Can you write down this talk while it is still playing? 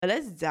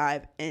Let's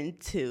dive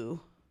into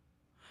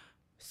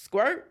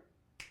squirt,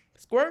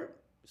 squirt,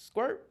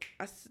 squirt.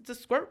 I said to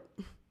squirt,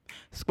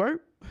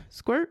 squirt,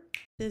 squirt.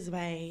 This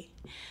right.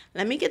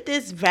 Let me get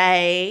this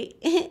right.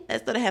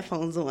 Let's throw the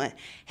headphones on.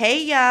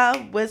 Hey y'all,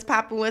 what's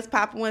poppin', what's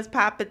poppin', what's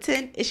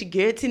poppin'? It's your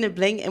girl Tina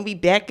Bling, and we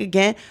back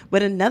again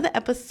with another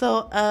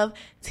episode of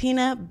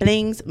Tina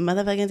Bling's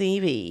motherfucking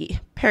TV.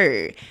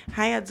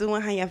 How y'all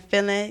doing? How y'all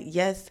feeling?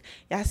 Yes,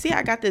 y'all see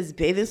I got this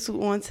bathing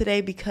suit on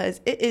today because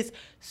it is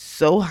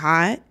so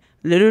hot.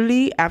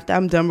 Literally, after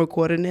I'm done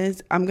recording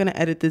this, I'm going to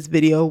edit this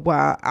video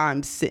while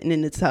I'm sitting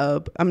in the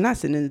tub. I'm not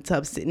sitting in the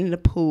tub, sitting in the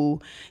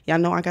pool. Y'all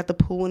know I got the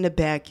pool in the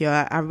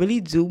backyard. I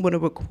really do want to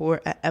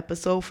record an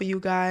episode for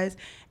you guys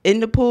in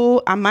the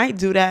pool. I might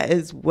do that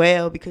as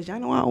well because y'all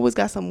know I always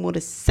got something more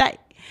to say.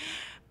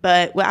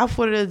 But without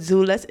further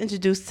ado, let's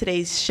introduce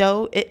today's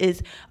show. It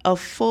is a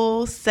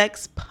full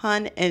sex,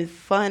 pun, and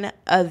fun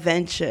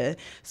adventure.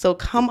 So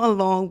come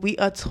along. We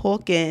are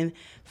talking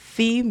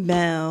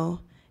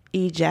female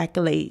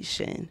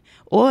ejaculation,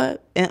 or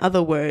in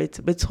other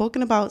words, we're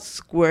talking about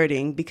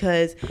squirting,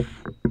 because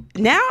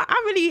now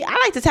I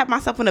like to tap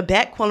myself on the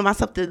back, calling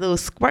myself the little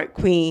squirt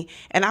queen,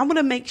 and I want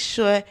to make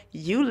sure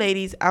you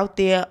ladies out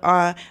there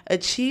are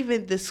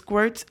achieving the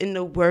squirts in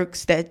the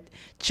works that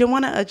you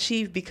want to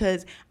achieve,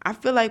 because I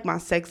feel like my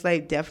sex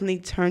life definitely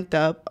turned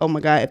up. Oh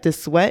my god,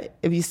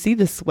 if you see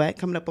the sweat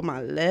coming up on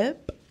my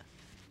lip,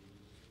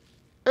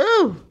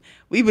 ooh,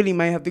 we really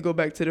might have to go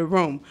back to the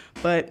room,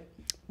 but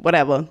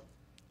whatever.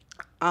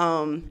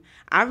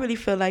 I really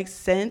feel like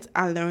since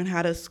I learned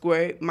how to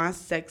squirt, my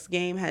sex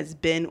game has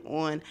been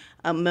on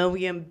a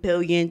million,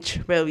 billion,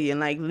 trillion.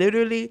 Like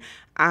literally,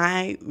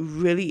 I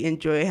really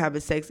enjoy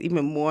having sex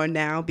even more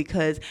now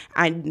because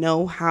I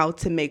know how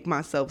to make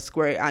myself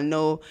squirt. I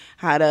know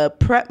how to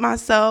prep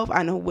myself.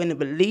 I know when to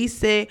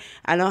release it.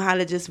 I know how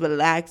to just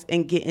relax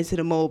and get into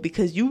the mode,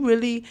 because you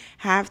really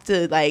have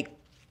to like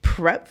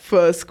prep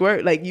for a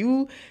squirt. Like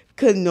you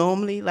could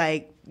normally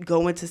like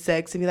go into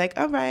sex and be like,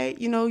 all right,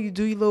 you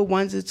do your little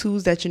ones or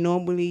twos that you're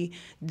normally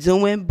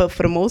doing, but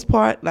for the most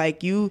part,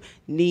 like, you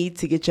need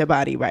to get your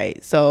body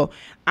right. So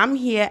I'm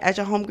here as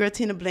your homegirl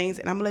Tina Blings,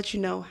 and I'm gonna let you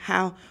know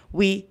how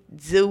we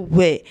do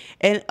it.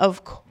 And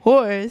of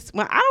course,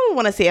 well, I don't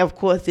want to say of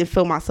course to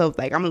feel myself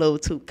like I'm a little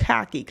too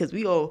cocky, because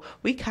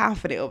we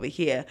confident over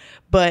here,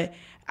 but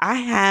I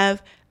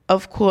have,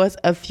 of course,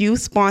 a few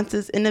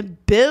sponsors in the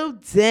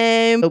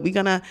building. But we're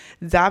going to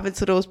dive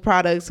into those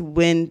products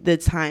when the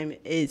time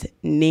is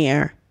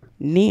near.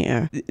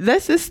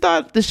 Let's just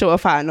start the show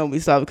off how I normally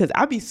start, because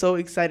I'll be so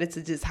excited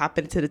to just hop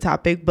into the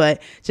topic.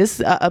 But just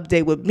an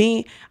update with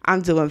me,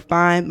 I'm doing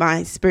fine.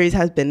 My spirits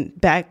has been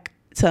back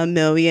to a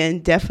million.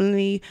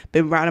 Definitely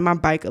been riding my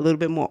bike a little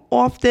bit more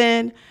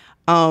often.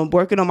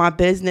 Working on my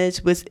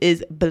business, which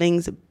is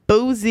Bling's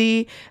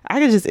Boozy.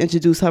 I can just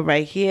introduce her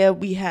right here.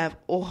 We have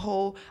a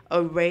whole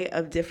array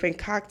of different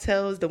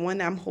cocktails. The one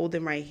that I'm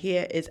holding right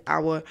here is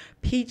our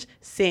peach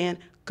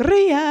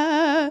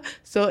sangria.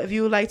 So if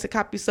you would like to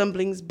copy some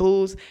Bling's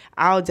Booze,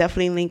 I'll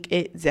definitely link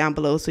it down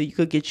below so you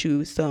could get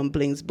you some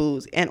Bling's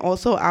Booze. And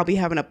also, I'll be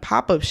having a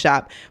pop-up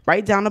shop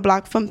right down the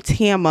block from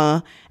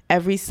Tama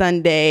every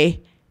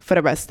Sunday for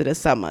the rest of the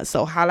summer.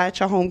 So holla at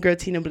your homegirl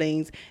Tina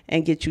Blings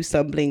and get you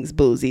some Blings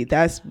Boozy.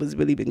 That's what's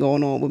really been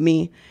going on with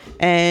me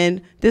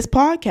and this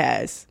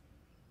podcast.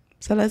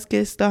 So let's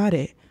get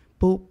started.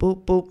 Boop,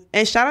 boop, boop.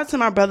 And shout out to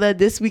my brother.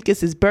 This week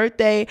is his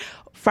birthday,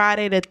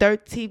 Friday the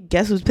 13th.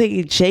 Guess who's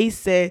picking?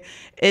 Jason.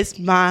 It's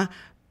my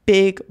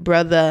big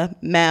brother,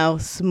 Mal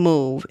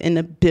Smooth, in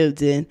the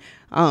building.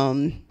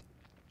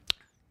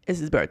 It's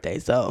his birthday.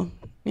 So,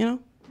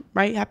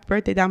 right? Happy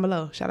birthday down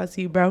below. Shout out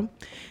to you, bro.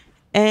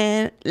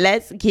 And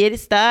let's get it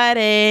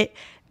started.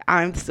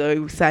 I'm so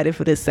excited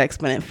for this sex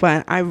and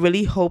fun. I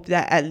really hope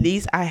that at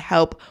least I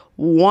help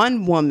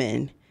one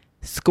woman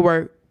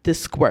squirt the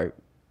squirt.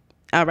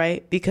 All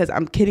right? Because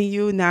I'm kidding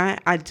you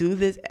not. I do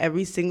this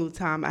every single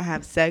time I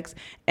have sex,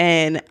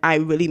 and I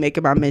really make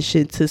it my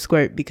mission to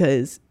squirt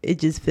because it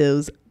just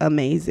feels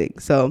amazing.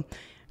 So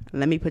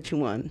let me put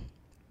you on.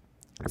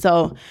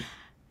 So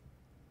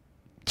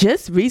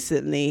just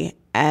recently,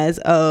 as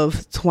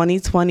of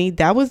 2020,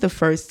 that was the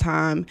first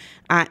time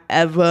I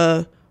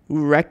ever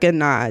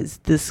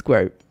recognized the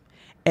squirt.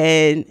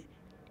 And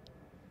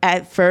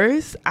at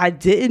first, I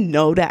didn't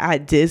know that I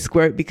did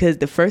squirt, because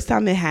the first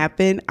time it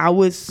happened, I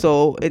was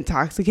so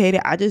intoxicated.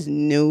 I just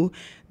knew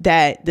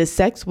that the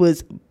sex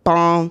was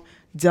bomb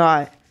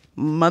dot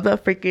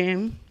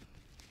motherfucking.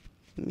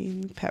 Let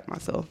me pat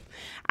myself.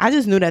 I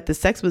just knew that the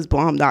sex was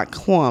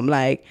bomb.com.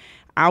 Like,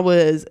 I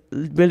was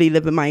really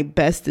living my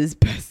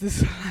bestest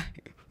life.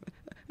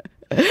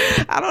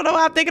 I don't know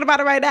why I'm thinking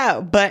about it right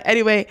now. But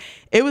anyway,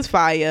 it was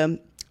fire.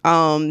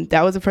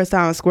 That was the first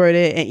time I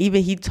squirted. And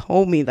even he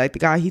told me, like the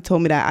guy, he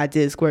told me that I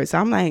did squirt. So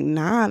I'm like,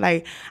 nah,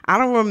 like, I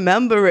don't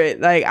remember it.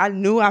 Like, I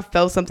knew I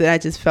felt something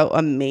that just felt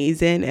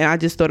amazing. And I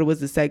just thought it was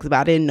the sex, but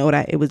I didn't know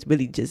that it was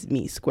really just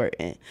me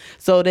squirting.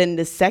 So then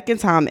the second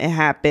time it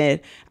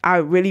happened, I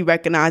really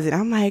recognized it.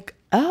 I'm like,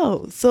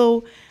 oh,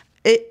 so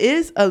it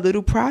is a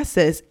little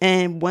process.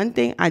 And one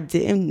thing I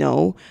didn't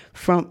know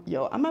from, I'm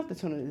gonna have to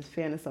turn on this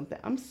fan or something.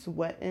 I'm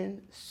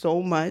sweating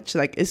so much.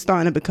 Like, it's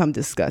starting to become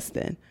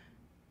disgusting.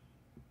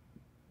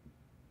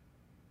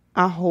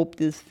 I hope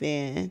this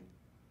fan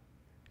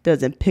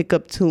doesn't pick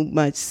up too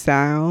much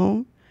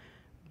sound,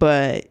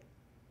 but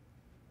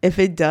if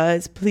it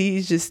does,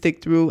 please just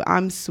stick through.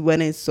 I'm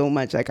sweating so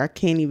much. Like, I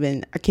can't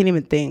even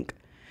think.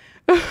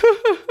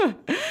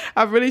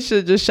 I really should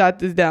have just shot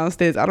this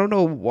downstairs. I don't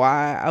know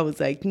why. I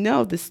was like,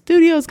 no, the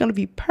studio is going to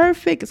be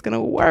perfect. It's going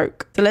to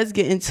work. So let's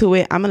get into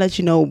it. I'm going to let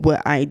you know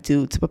what I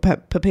do to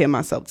prepare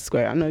myself to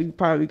squirt. I know you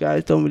probably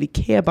guys don't really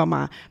care about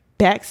my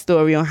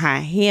backstory on how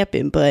it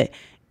happened, but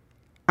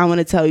I want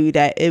to tell you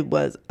that it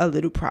was a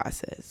little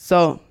process.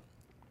 So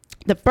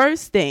the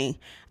first thing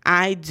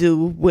I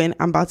do when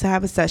I'm about to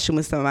have a session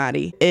with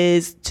somebody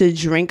is to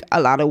drink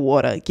a lot of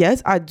water.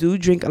 Yes, I do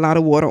drink a lot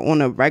of water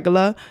on a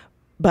regular,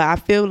 but I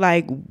feel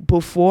like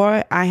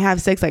before I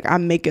have sex, like, I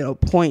make it a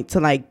point to,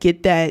 like,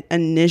 get that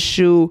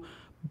initial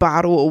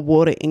bottle of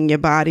water in your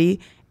body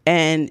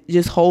and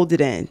just hold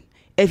it in.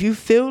 If you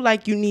feel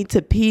like you need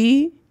to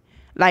pee,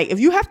 like, if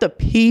you have to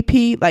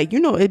pee, like,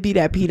 it'd be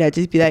that pee that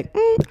just be like,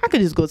 I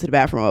could just go to the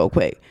bathroom real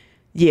quick.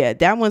 Yeah,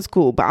 that one's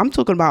cool. But I'm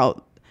talking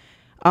about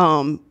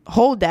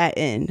hold that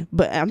in.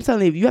 But I'm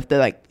telling you, if you have to,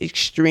 like,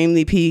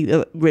 extremely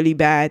pee really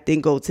bad, then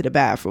go to the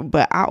bathroom.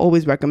 But I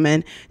always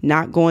recommend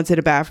not going to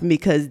the bathroom,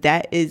 because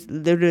that is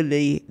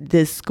literally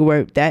the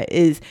squirt. That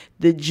is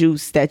the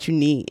juice that you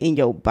need in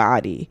your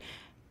body.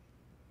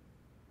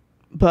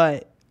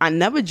 But I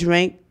never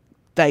drank.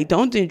 Like,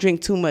 don't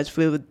drink too much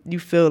for you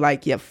feel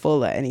like you're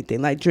full or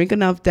anything. Like, drink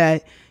enough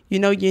that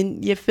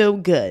you feel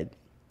good.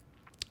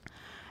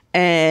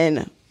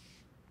 And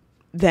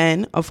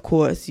then, of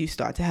course, you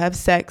start to have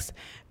sex.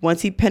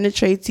 Once he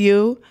penetrates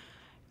you,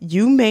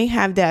 you may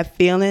have that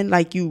feeling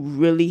like you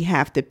really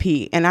have to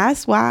pee. And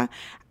that's why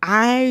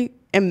I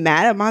am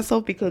mad at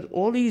myself, because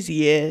all these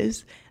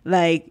years,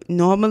 like,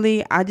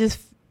 normally I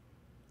just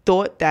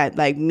thought that,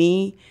 like,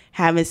 me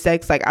having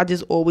sex, like, I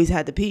just always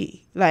had to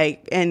pee.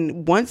 Like,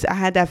 and once I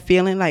had that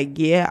feeling, like,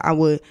 yeah, I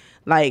would,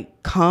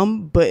 like,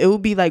 come, but it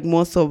would be, like,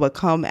 more so of a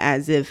come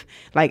as if,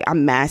 like,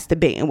 I'm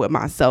masturbating with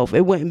myself.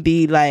 It wouldn't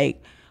be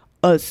like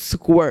a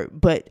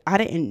squirt. But I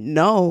didn't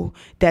know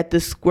that the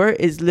squirt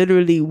is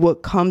literally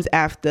what comes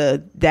after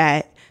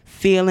that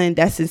feeling,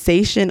 that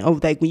sensation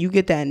of, like, when you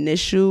get that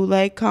initial,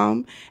 like,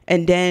 come,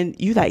 and then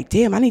you like,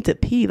 damn, I need to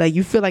pee. Like,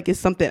 you feel like it's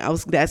something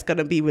else that's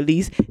gonna be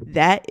released.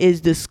 That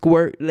is the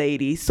squirt,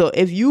 ladies. So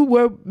if you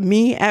were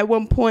me at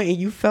one point and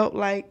you felt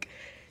like,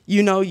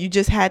 you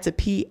just had to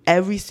pee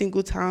every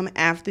single time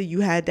after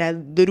you had that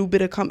little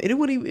bit of cum, it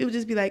would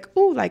just be like,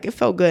 ooh, like, it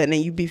felt good. And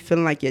then you'd be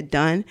feeling like you're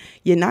done.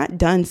 You're not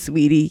done,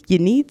 sweetie. You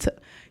need to,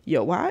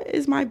 why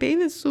is my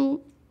bathing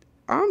suit,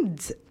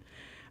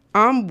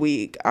 I'm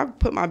weak. I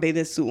put my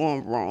bathing suit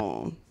on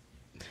wrong.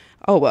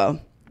 Oh, well,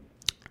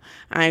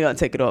 I ain't gonna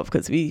take it off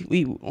because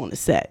we on the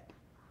set.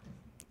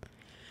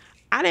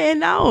 I didn't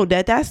know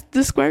that's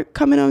the squirt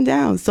coming on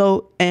down.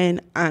 So,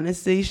 and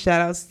honestly,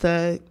 shout outs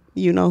to,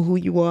 who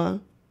you are.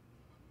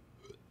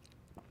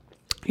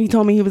 He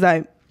told me, he was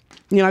like,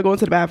 I go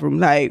into the bathroom,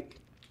 like,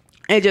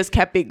 and just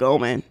kept it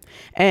going.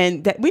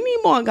 And that we need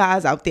more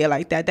guys out there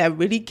like that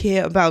really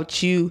care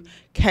about you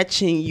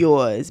catching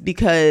yours,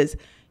 because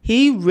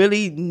he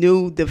really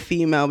knew the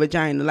female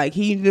vagina. Like,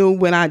 he knew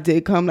when I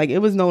did come. Like, it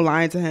was no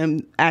lying to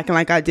him acting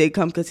like I did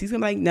come, because he's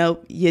gonna be like,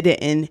 nope, you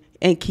didn't,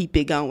 and keep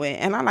it going.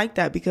 And I like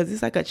that, because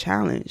it's like a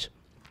challenge.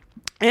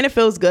 And it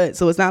feels good.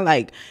 So it's not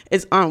like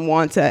it's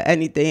unwanted or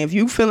anything. If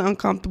you feel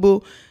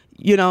uncomfortable,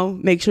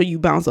 make sure you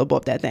bounce up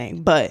off that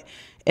thing. But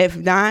if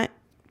not,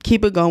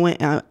 keep it going.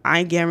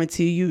 I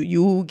guarantee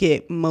you will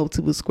get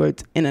multiple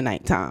squirts in the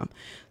nighttime.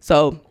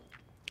 So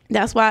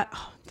that's why,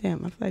 I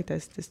feel like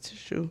that's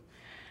just true.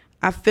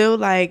 I feel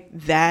like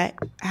that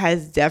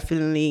has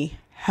definitely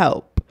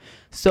helped.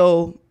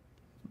 So,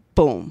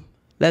 boom,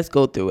 let's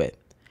go through it.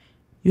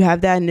 You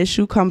have that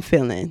initial cum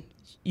feeling.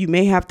 You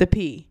may have to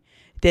pee.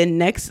 Then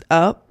next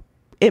up,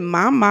 in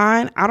my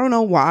mind, I don't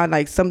know why,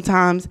 like,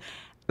 sometimes,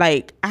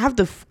 like, I have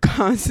to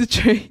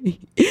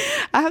concentrate.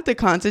 I have to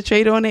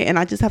concentrate on it, and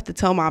I just have to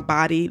tell my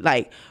body,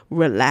 like,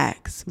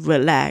 relax,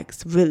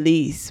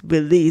 release.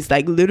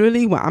 Like,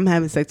 literally, when I'm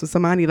having sex with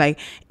somebody, like,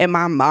 in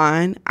my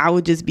mind, I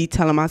would just be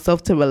telling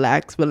myself to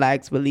relax,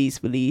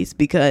 release,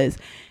 because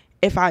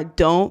if I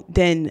don't,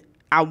 then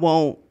I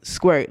won't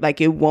squirt.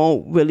 Like, it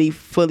won't really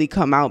fully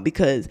come out,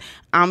 because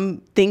I'm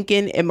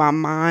thinking in my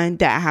mind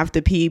that I have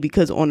to pee,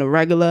 because on the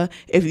regular,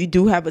 if you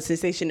do have a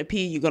sensation to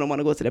pee, you're going to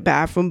want to go to the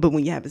bathroom. But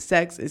when you're having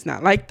sex, it's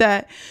not like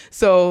that.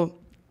 So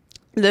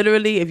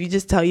literally, if you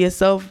just tell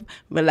yourself,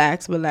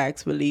 relax,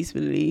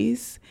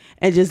 release,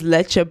 and just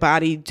let your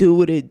body do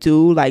what it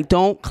do. Like,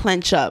 don't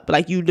clench up.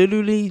 Like, you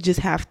literally just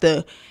have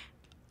to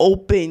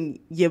open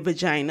your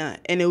vagina,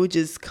 and it would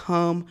just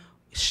come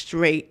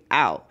straight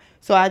out.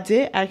 So I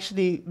did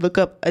actually look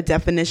up a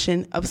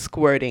definition of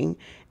squirting,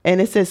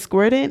 and it says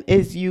squirting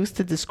is used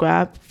to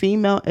describe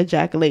female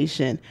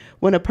ejaculation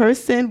when a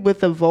person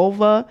with a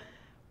vulva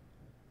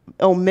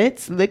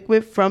omits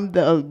liquid from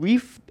the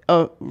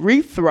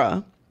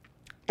urethra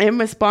in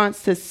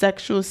response to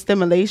sexual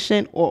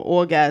stimulation or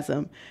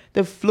orgasm.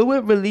 The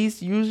fluid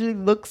release usually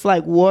looks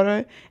like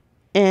water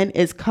and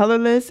is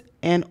colorless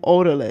and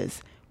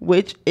odorless,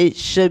 which it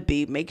should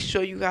be. Make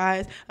sure you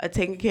guys are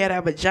taking care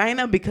of that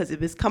vagina, because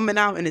if it's coming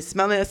out and it's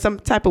smelling some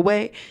type of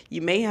way,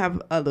 you may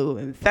have a little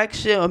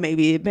infection, or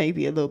maybe it may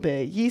be a little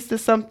bit of yeast or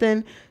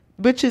something,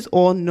 which is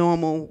all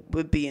normal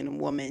with being a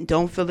woman.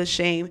 Don't feel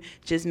ashamed.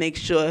 Just make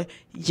sure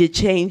you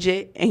change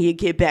it and you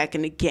get back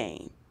in the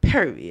game.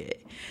 Period.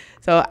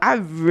 So I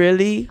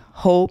really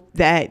hope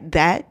that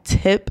that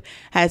tip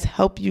has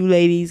helped you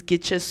ladies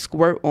get your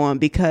squirt on,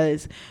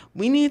 because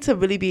we need to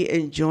really be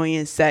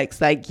enjoying sex.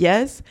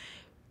 Yes,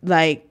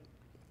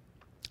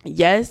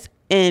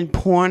 in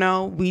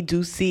porno, we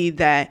do see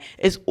that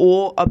it's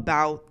all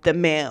about the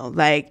male.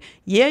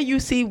 You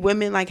see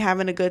women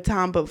having a good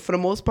time, but for the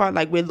most part,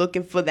 we're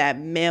looking for that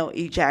male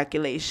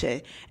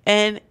ejaculation.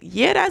 And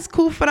yeah, that's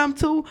cool for them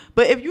too.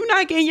 But if you're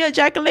not getting your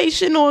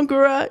ejaculation on,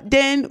 girl,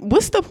 then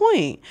what's the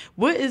point?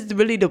 What is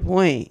really the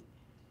point?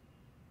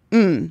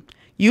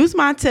 Use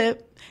my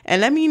tip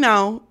and let me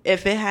know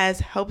if it has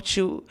helped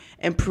you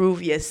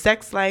improve your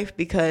sex life,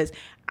 because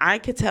I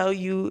could tell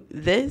you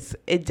this,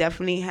 it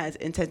definitely has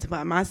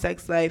intensified my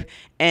sex life,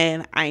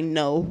 and I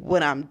know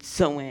what I'm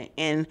doing.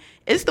 And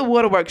it's the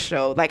Waterworks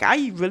show.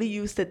 I really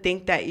used to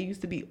think that it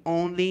used to be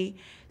only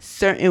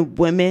certain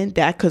women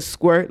that could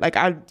squirt.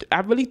 I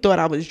really thought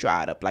I was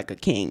dried up like a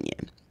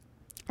canyon.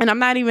 And I'm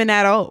not even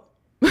that old.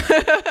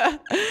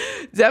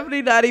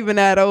 Definitely not even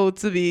that old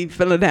to be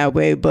feeling that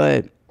way,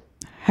 but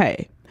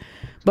hey.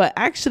 But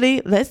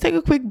actually, let's take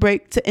a quick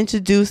break to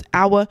introduce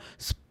our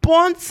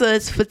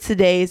sponsors for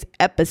today's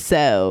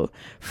episode.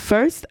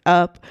 First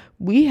up,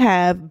 we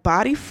have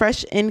Body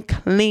Fresh and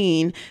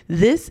Clean.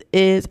 This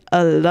is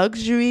a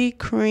luxury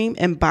cream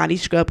and body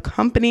scrub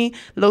company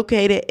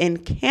located in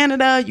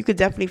Canada. You could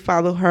definitely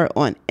follow her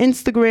on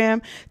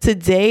Instagram.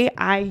 Today,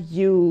 I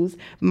use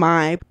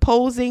my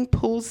Posing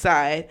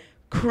Poolside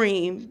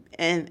cream,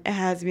 and it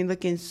has me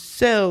looking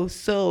so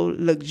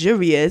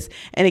luxurious,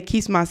 and it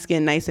keeps my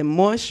skin nice and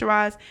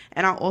moisturized.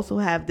 And I also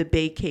have the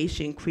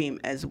vacation cream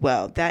as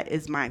well. That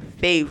is my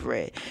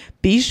favorite.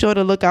 Be sure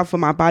to look out for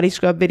my body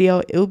scrub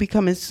video. It will be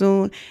coming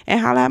soon. And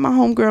holla at my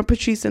homegirl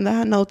Patrice and let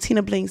her know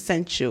Tina Bling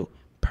sent you.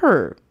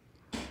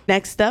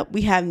 Next up,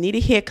 we have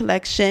Needed Hair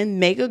Collection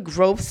Mega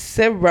Growth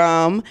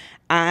Serum.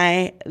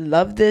 I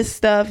love this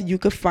stuff. You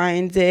can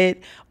find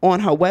it on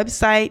her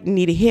website,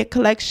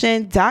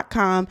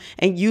 neededhaircollection.com,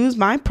 and use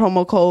my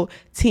promo code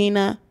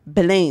Tina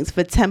Blings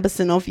for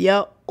 10% off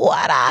your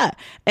order.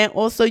 And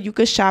also, you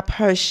could shop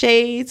her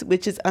shades,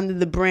 which is under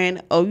the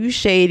brand OU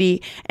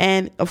Shady.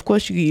 And of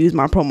course, you can use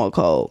my promo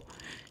code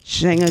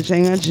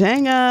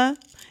Jenga.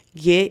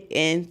 Get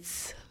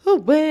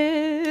into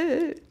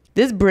it.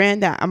 This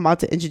brand that I'm about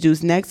to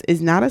introduce next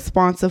is not a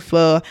sponsor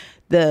for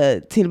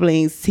the Tina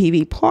Bling's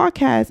TV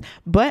podcast,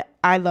 but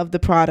I love the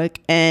product,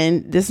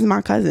 and this is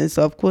my cousin,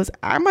 so of course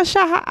I'm gonna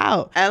shout her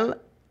out.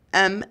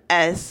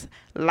 LMS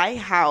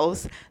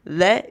Lighthouse,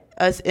 let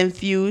us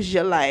infuse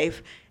your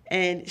life.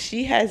 And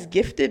she has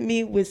gifted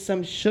me with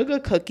some sugar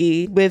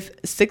cookie with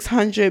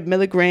 600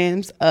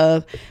 milligrams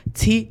of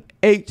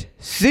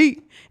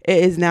THC. It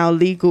is now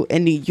legal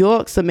in New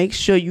York, so make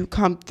sure you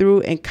come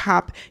through and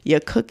cop your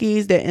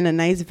cookies. They're in a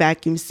nice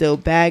vacuum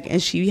sealed bag,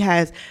 and she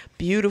has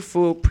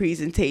beautiful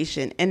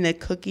presentation. And the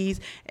cookies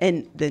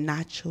and the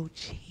nacho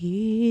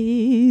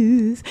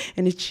cheese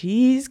and the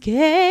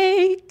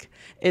cheesecake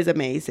is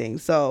amazing.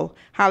 So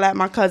holla at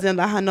my cousin,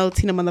 let her know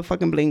Tina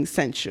motherfucking Bling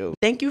sent you.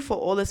 Thank you for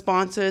all the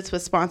sponsors for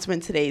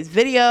sponsoring today's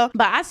video.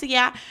 But I see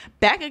y'all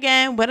back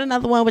again with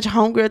another one with your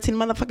homegirl Tina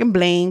motherfucking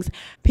Blings.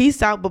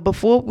 Peace out. But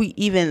before we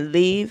even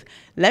leave,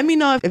 let me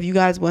know if you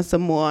guys want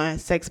some more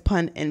sex,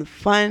 pun, and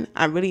fun.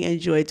 I really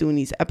enjoy doing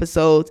these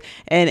episodes,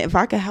 and if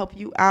I can help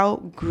you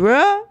out,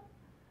 girl,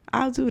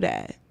 I'll do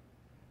that.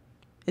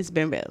 It's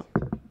been real.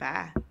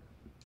 Bye.